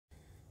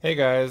Hey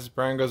guys,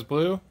 Brian Goes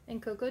Blue.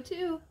 And Coco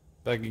too.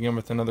 Back again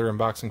with another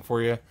unboxing for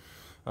you.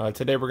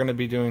 Today we're going to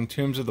be doing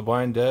Tombs of the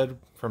Blind Dead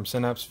from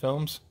Synapse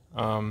Films.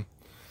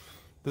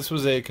 This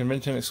was a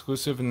convention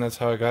exclusive, and that's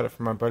how I got it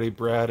from my buddy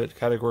Brad at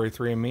Category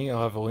 3 and Me.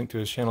 I'll have a link to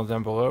his channel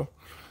down below.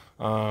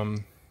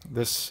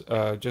 This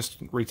just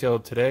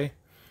retailed today,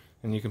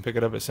 and you can pick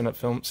it up at Synapse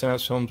Films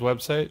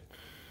website,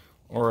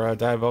 or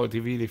Diabolic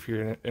DVD if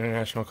you're an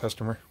international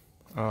customer.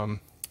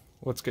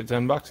 Let's get to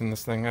unboxing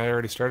this thing. I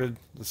already started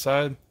the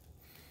side.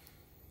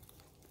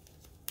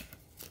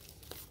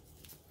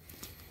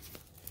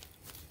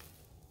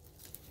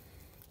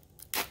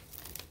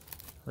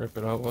 Rip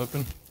it all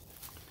open.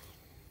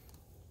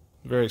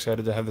 Very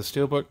excited to have the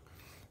Steelbook.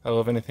 I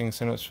love anything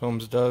Synapse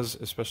Films does,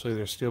 especially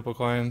their Steelbook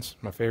lines,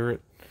 my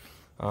favorite.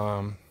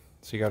 So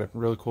you got a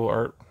really cool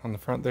art on the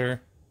front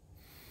there.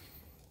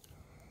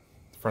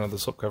 Front of the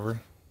slipcover,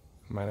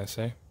 might I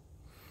say.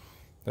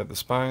 Got the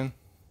spine.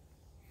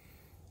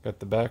 Got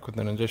the back with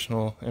an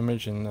additional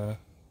image and the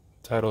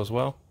title as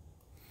well.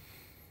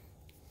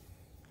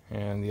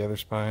 And the other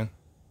spine.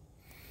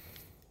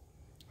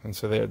 And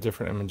so they have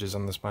different images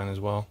on the spine as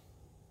well.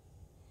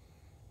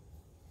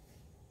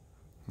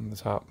 On the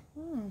top.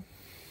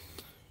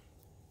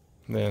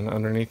 Then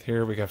underneath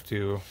here we have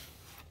to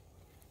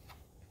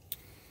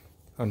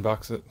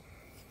unbox it,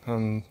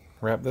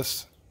 unwrap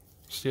this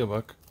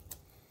Steelbook.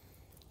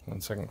 1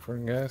 second for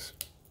you guys.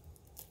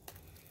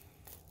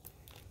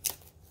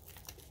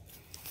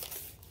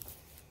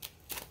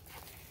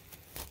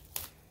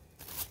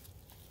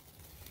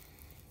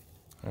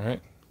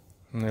 Alright,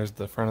 and there's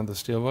the front of the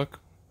Steelbook.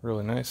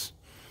 Really nice.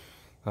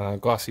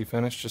 Glossy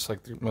finish, just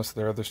like most of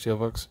their other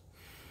Steelbooks.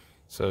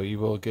 So you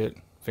will get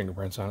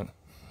fingerprints on it.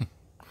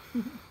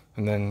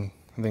 And then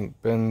I think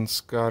Ben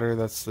Scotter,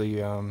 that's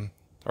the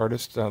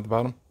artist down at the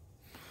bottom.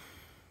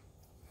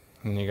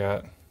 And you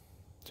got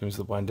Tombs of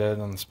the Blind Dead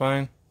on the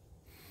spine.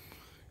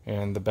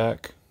 And the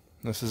back.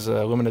 This is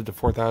a limited to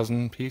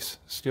 4,000 piece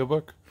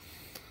Steelbook.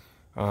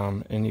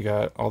 And you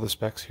got all the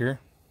specs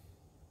here.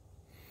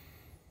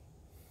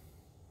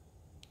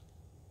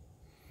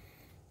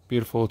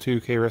 Beautiful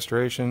 2K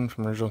restoration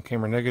from original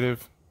camera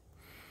negative.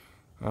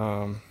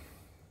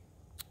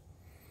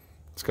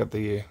 It's got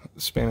the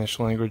Spanish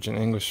language and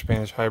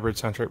English-Spanish hybrid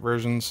soundtrack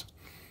versions,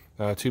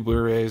 2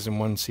 Blu-rays and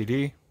 1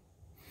 CD,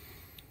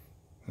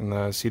 and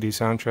the CD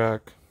soundtrack,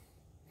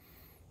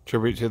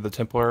 tribute to the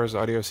Templars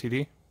audio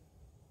CD.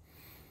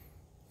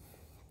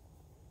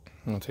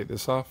 I'm going to take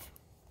this off.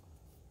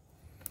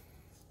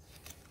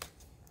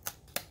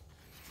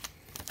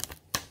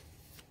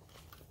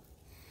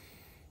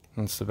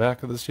 That's the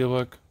back of the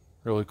Steelbook,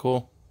 really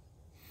cool.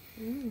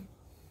 And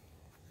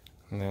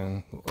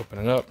then we'll open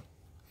it up.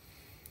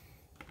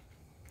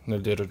 No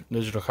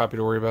digital copy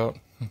to worry about.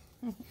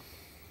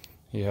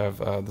 You have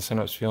the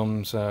Synapse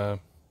Films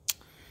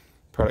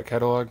product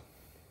catalog.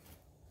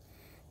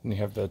 And you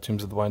have the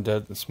Tombs of the Blind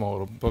Dead, the small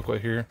little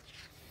booklet here.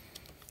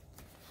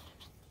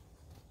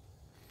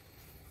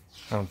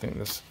 I don't think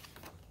this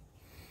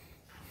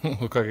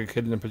look like a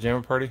kid in a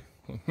pajama party.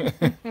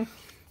 It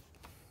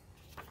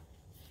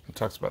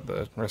talks about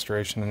the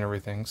restoration and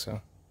everything, so.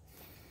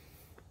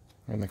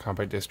 And the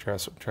compact disc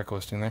track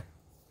listing there.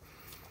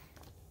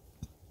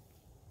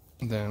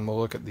 Then we'll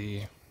look at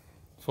the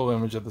full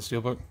image of the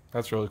Steelbook.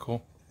 That's really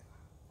cool.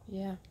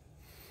 Yeah.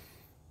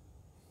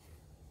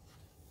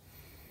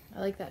 I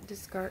like that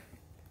disc art.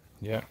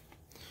 Yeah.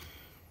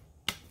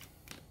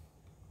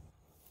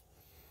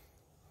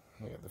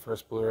 We got the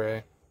first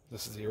Blu-ray.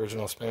 This is the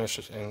original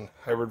Spanish and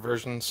hybrid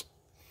versions.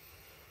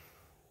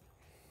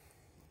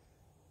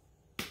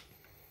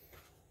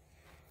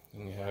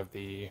 Then you have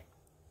the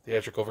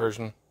theatrical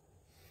version.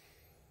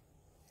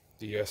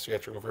 The US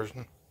theatrical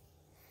version.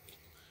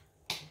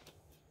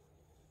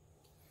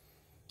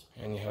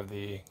 And you have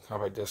the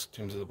compact disc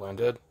Tombs of the Blind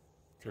Dead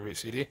tribute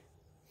CD.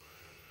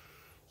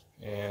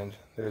 And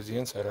there's the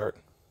inside art.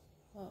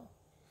 Oh.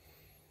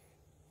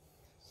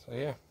 So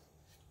yeah.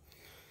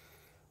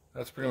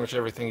 That's pretty much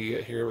everything you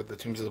get here with the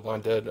Tombs of the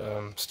Blind Dead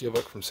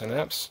Steelbook from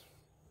Synapse.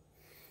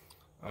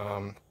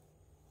 I'm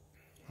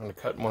going to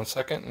cut in 1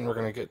 second, and we're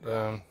going to get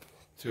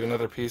to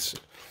another piece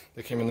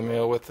that came in the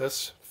mail with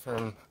this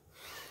from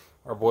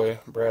our boy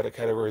Brad at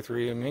Category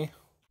 3 and Me.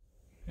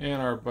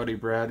 And our buddy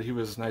Brad, he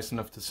was nice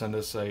enough to send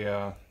us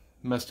a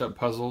messed up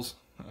puzzles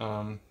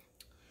for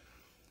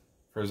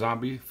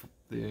Zombie,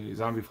 the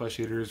Zombie Flesh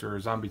Eaters, or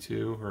Zombie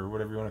 2, or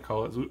whatever you want to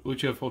call it.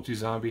 Lucio Fulci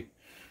Zombie,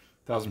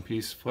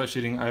 1,000-piece flesh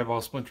eating eyeball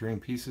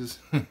splintering pieces.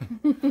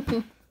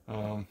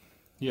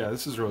 Yeah,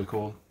 this is really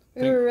cool.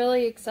 We were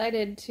really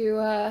excited to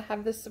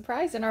have this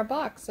surprise in our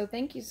box, so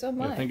thank you so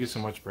much. Yeah, thank you so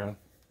much, Brad.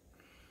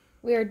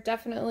 We are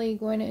definitely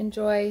going to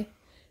enjoy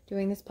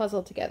doing this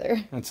puzzle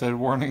together. It said,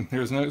 warning, there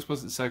is no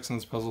explicit sex in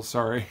this puzzle,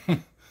 sorry.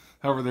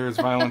 However, there is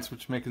violence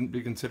which may be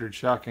considered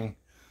shocking.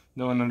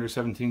 No one under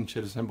 17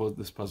 should assemble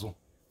this puzzle.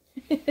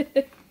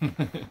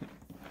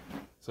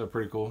 So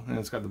pretty cool. And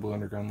it's got the Blue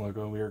Underground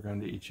logo. We are going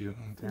to eat you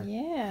right there.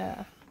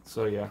 Yeah.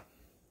 So yeah.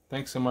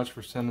 Thanks so much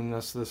for sending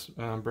us this,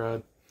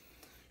 Brad.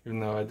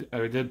 Even though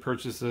I did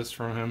purchase this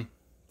from him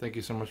thank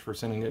you so much for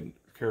sending it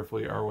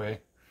carefully our way.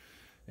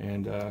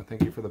 And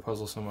thank you for the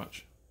puzzle so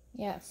much.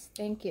 Yes,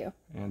 thank you.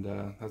 And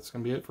that's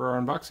going to be it for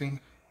our unboxing.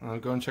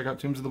 Go and check out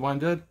Tombs of the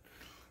Blind Dead.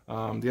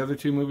 The other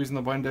 2 movies in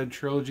the Blind Dead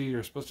trilogy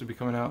are supposed to be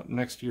coming out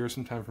next year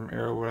sometime from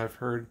Arrow, what I've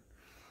heard.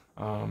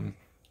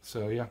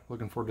 So yeah,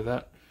 looking forward to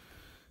that.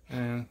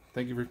 And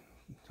thank you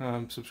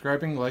for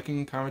subscribing,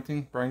 liking,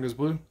 commenting. Brian Goes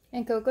Blue.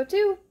 And Coco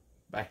too.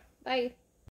 Bye. Bye.